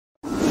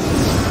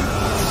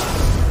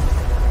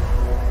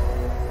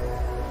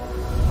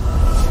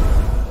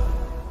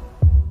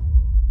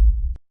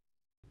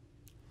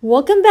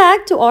Welcome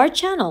back to our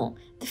channel,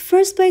 the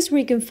first place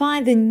where you can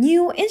find the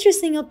new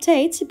interesting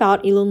updates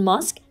about Elon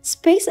Musk,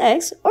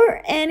 SpaceX,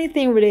 or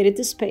anything related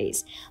to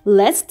space.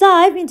 Let's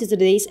dive into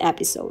today's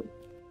episode.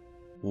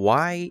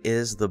 Why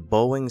is the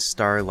Boeing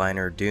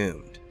Starliner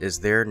doomed? Is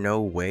there no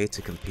way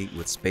to compete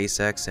with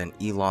SpaceX and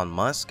Elon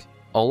Musk?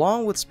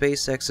 Along with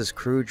SpaceX's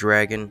Crew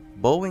Dragon,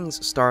 Boeing's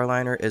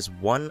Starliner is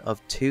one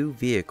of two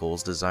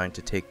vehicles designed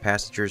to take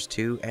passengers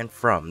to and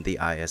from the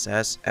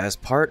ISS as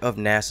part of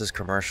NASA's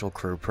Commercial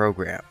Crew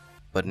program.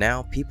 But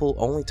now people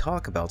only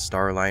talk about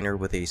Starliner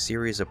with a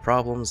series of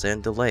problems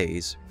and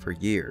delays for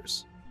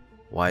years.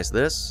 Why is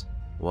this?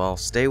 Well,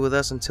 stay with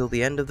us until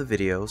the end of the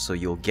video so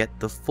you'll get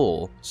the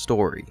full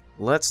story.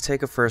 Let's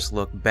take a first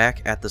look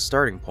back at the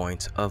starting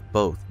point of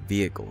both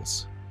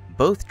vehicles.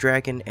 Both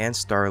Dragon and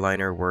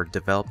Starliner were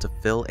developed to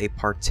fill a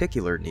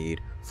particular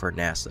need for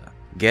NASA,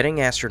 getting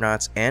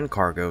astronauts and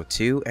cargo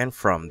to and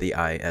from the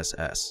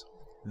ISS.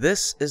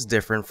 This is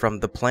different from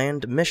the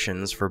planned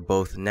missions for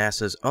both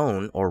NASA's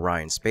own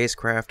Orion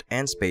spacecraft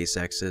and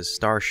SpaceX's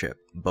Starship,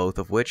 both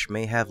of which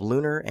may have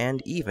lunar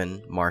and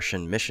even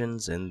Martian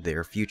missions in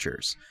their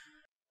futures.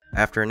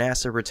 After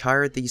NASA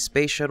retired the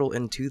Space Shuttle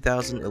in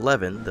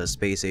 2011, the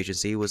space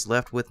agency was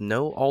left with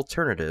no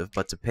alternative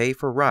but to pay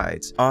for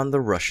rides on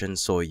the Russian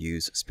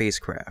Soyuz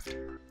spacecraft.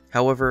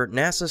 However,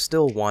 NASA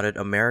still wanted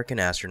American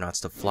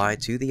astronauts to fly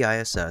to the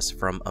ISS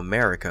from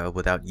America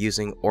without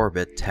using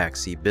orbit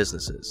taxi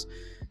businesses.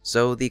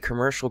 So the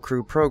Commercial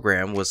Crew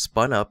program was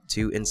spun up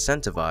to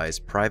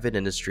incentivize private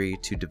industry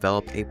to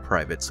develop a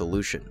private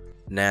solution.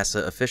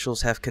 NASA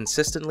officials have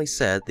consistently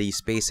said the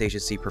space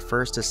agency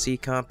prefers to see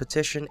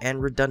competition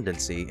and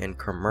redundancy in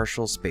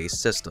commercial space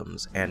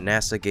systems, and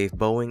NASA gave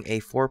Boeing a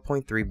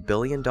 $4.3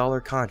 billion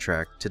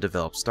contract to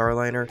develop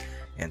Starliner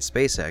and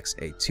SpaceX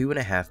a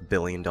 $2.5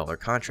 billion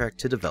contract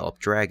to develop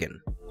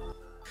Dragon.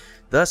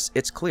 Thus,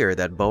 it's clear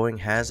that Boeing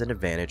has an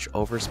advantage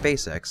over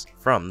SpaceX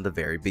from the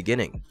very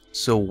beginning.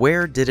 So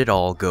where did it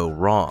all go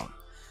wrong?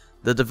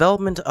 The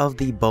development of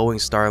the Boeing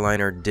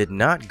Starliner did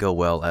not go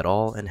well at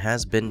all and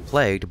has been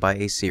plagued by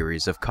a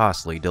series of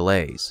costly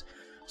delays.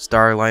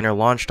 Starliner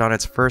launched on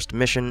its first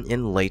mission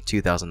in late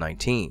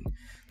 2019.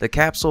 The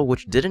capsule,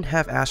 which didn't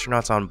have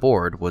astronauts on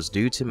board, was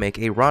due to make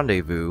a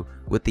rendezvous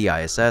with the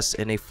ISS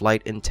in a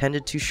flight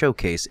intended to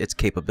showcase its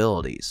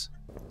capabilities.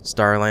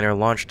 Starliner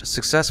launched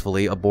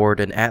successfully aboard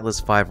an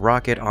Atlas V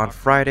rocket on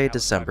Friday,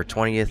 December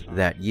 20th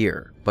that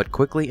year, but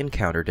quickly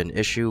encountered an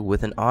issue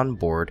with an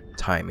onboard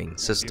timing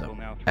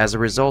system. As a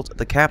result,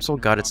 the capsule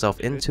got itself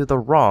into the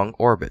wrong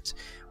orbit,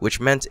 which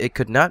meant it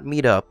could not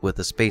meet up with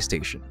the space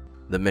station.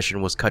 The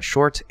mission was cut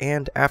short,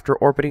 and after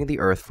orbiting the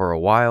Earth for a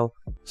while,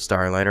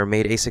 Starliner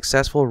made a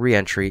successful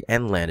re-entry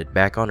and landed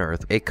back on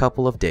Earth a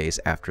couple of days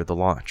after the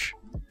launch.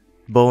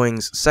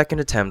 Boeing's second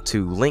attempt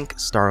to link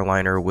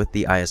Starliner with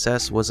the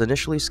ISS was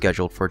initially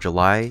scheduled for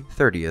July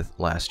 30th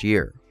last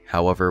year.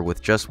 However,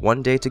 with just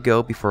one day to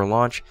go before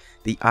launch,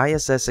 the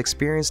ISS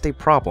experienced a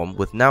problem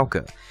with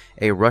Nauka,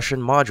 a Russian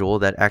module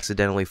that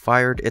accidentally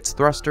fired its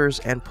thrusters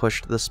and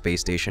pushed the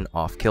space station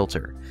off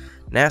kilter.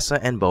 NASA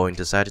and Boeing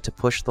decided to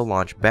push the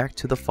launch back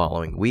to the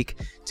following week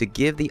to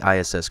give the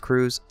ISS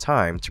crews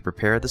time to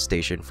prepare the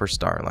station for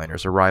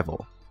Starliner's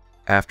arrival.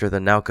 After the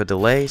Nauka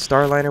delay,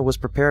 Starliner was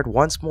prepared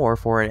once more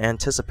for an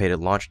anticipated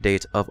launch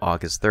date of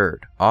August 3rd.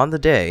 On the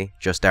day,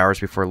 just hours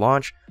before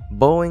launch,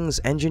 Boeing's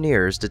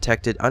engineers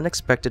detected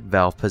unexpected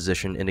valve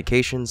position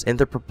indications in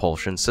the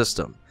propulsion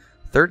system.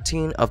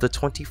 13 of the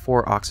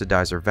 24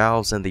 oxidizer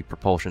valves in the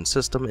propulsion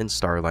system in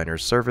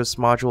Starliner's service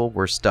module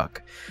were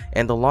stuck,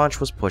 and the launch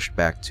was pushed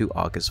back to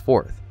August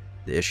 4th.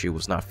 The issue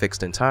was not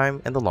fixed in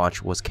time, and the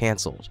launch was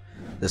cancelled.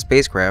 The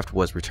spacecraft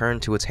was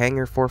returned to its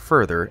hangar for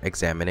further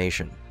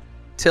examination.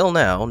 Till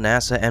now,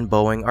 NASA and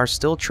Boeing are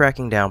still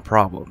tracking down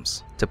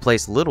problems. To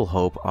place little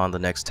hope on the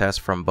next test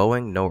from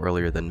Boeing no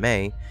earlier than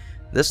May,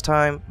 this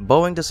time,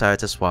 Boeing decided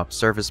to swap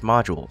service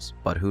modules,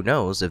 but who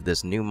knows if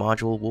this new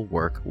module will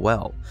work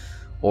well,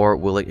 or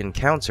will it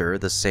encounter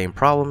the same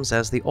problems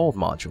as the old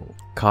module,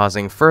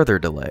 causing further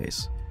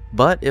delays.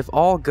 But if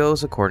all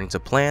goes according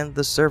to plan,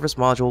 the service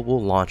module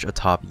will launch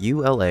atop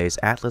ULA's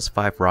Atlas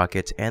V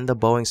rocket, and the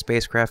Boeing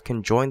spacecraft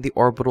can join the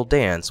orbital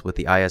dance with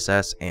the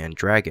ISS and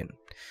Dragon.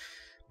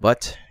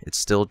 But it's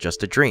still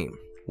just a dream.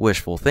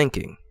 Wishful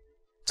thinking.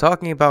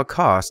 Talking about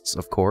costs,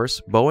 of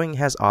course, Boeing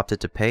has opted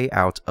to pay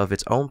out of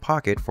its own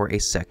pocket for a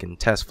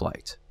second test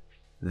flight.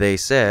 They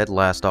said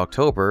last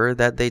October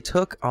that they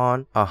took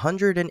on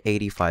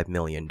 $185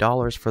 million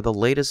for the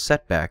latest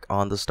setback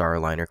on the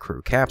Starliner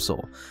crew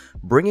capsule,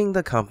 bringing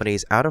the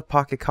company's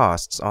out-of-pocket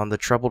costs on the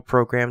troubled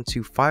program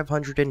to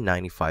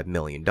 $595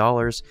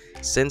 million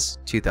since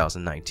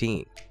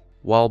 2019.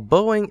 While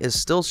Boeing is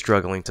still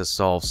struggling to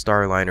solve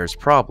Starliner's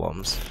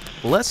problems,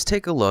 let's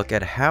take a look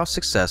at how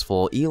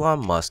successful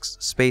Elon Musk's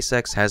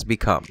SpaceX has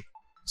become.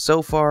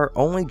 So far,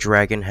 only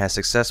Dragon has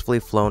successfully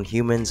flown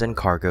humans and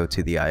cargo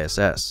to the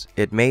ISS.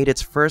 It made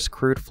its first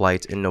crewed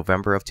flight in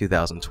November of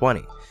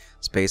 2020.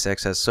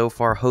 SpaceX has so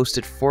far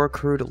hosted 4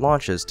 crewed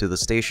launches to the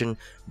station,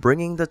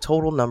 bringing the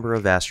total number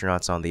of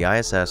astronauts on the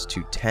ISS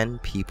to 10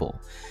 people.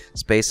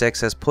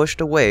 SpaceX has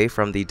pushed away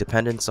from the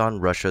dependence on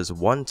Russia's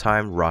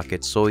one-time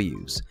rocket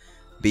Soyuz.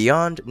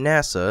 Beyond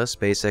NASA,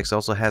 SpaceX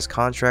also has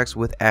contracts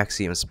with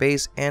Axiom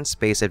Space and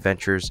Space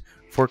Adventures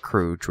for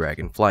Crew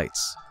Dragon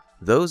flights.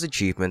 Those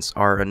achievements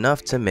are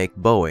enough to make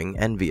Boeing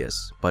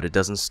envious, but it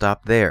doesn't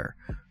stop there.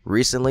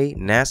 Recently,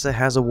 NASA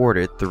has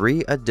awarded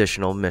 3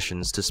 additional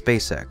missions to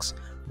SpaceX,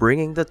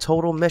 bringing the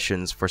total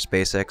missions for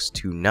SpaceX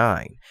to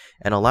 9,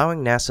 and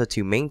allowing NASA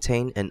to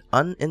maintain an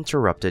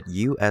uninterrupted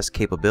US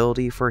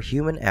capability for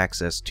human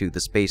access to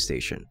the space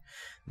station.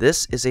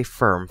 This is a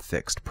firm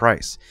fixed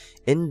price,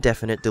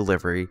 indefinite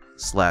delivery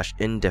 /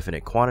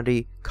 indefinite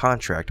quantity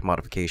contract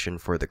modification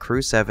for the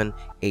Crew 7,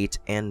 8,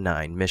 and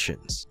 9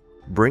 missions,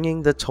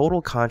 bringing the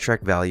total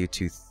contract value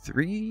to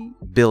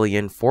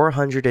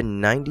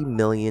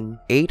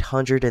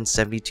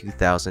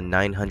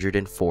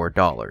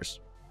 $3,490,872,904.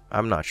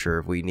 I'm not sure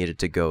if we needed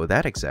to go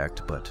that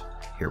exact, but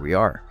here we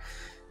are.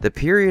 The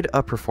period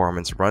of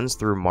performance runs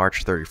through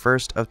March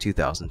 31st of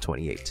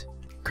 2028.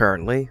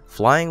 Currently,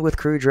 flying with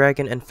Crew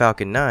Dragon and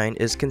Falcon 9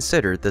 is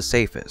considered the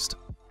safest,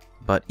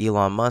 but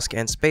Elon Musk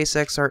and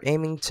SpaceX are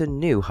aiming to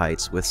new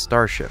heights with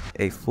Starship,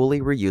 a fully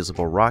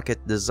reusable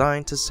rocket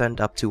designed to send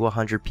up to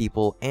 100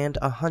 people and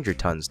 100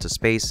 tons to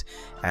space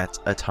at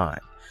a time.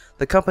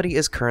 The company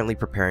is currently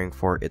preparing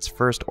for its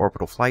first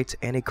orbital flight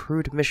and a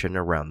crewed mission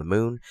around the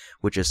moon,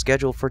 which is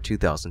scheduled for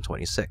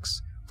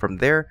 2026. From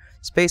there,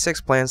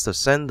 SpaceX plans to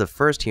send the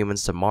first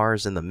humans to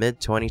Mars in the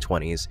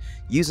mid-2020s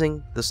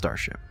using the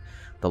Starship.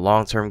 The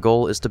long-term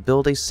goal is to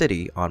build a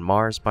city on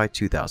Mars by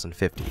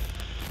 2050.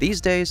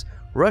 These days,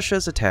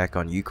 Russia's attack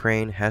on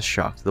Ukraine has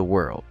shocked the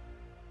world.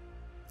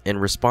 In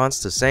response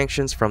to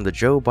sanctions from the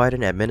Joe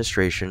Biden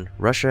administration,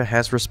 Russia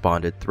has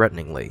responded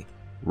threateningly.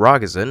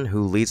 Rogozin,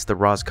 who leads the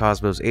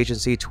Roscosmos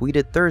agency,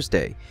 tweeted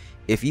Thursday,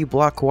 "If you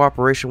block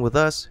cooperation with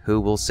us, who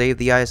will save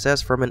the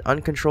ISS from an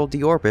uncontrolled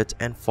deorbit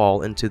and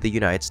fall into the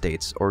United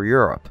States or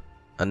Europe?"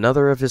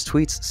 Another of his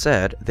tweets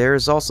said, "There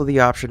is also the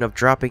option of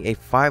dropping a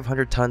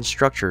 500-ton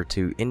structure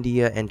to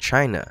India and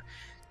China.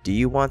 Do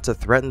you want to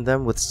threaten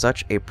them with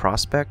such a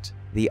prospect?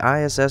 The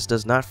ISS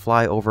does not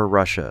fly over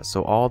Russia,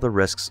 so all the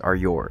risks are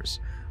yours.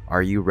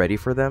 Are you ready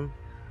for them?"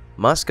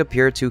 Musk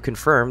appeared to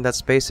confirm that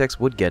SpaceX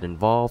would get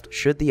involved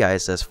should the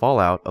ISS fall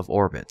out of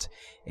orbit.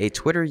 A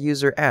Twitter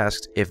user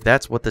asked if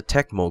that's what the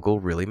tech mogul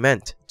really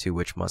meant, to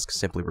which Musk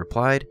simply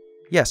replied,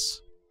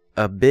 "Yes."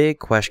 A big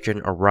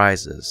question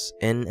arises.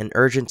 In an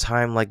urgent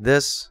time like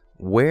this,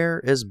 where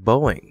is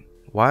Boeing?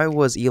 Why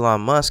was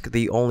Elon Musk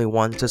the only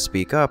one to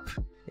speak up?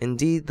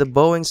 Indeed, the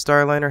Boeing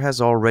Starliner has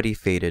already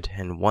faded,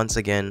 and once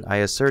again I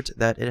assert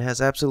that it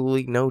has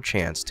absolutely no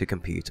chance to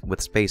compete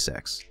with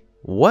SpaceX.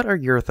 What are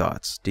your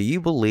thoughts? Do you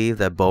believe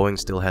that Boeing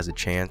still has a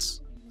chance?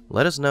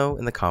 Let us know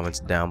in the comments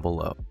down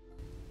below.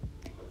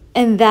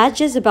 And that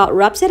just about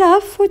wraps it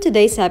up for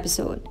today's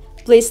episode.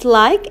 Please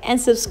like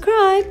and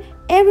subscribe.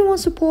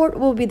 Everyone's support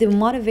will be the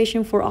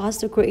motivation for us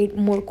to create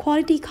more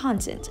quality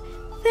content.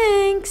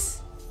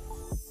 Thanks!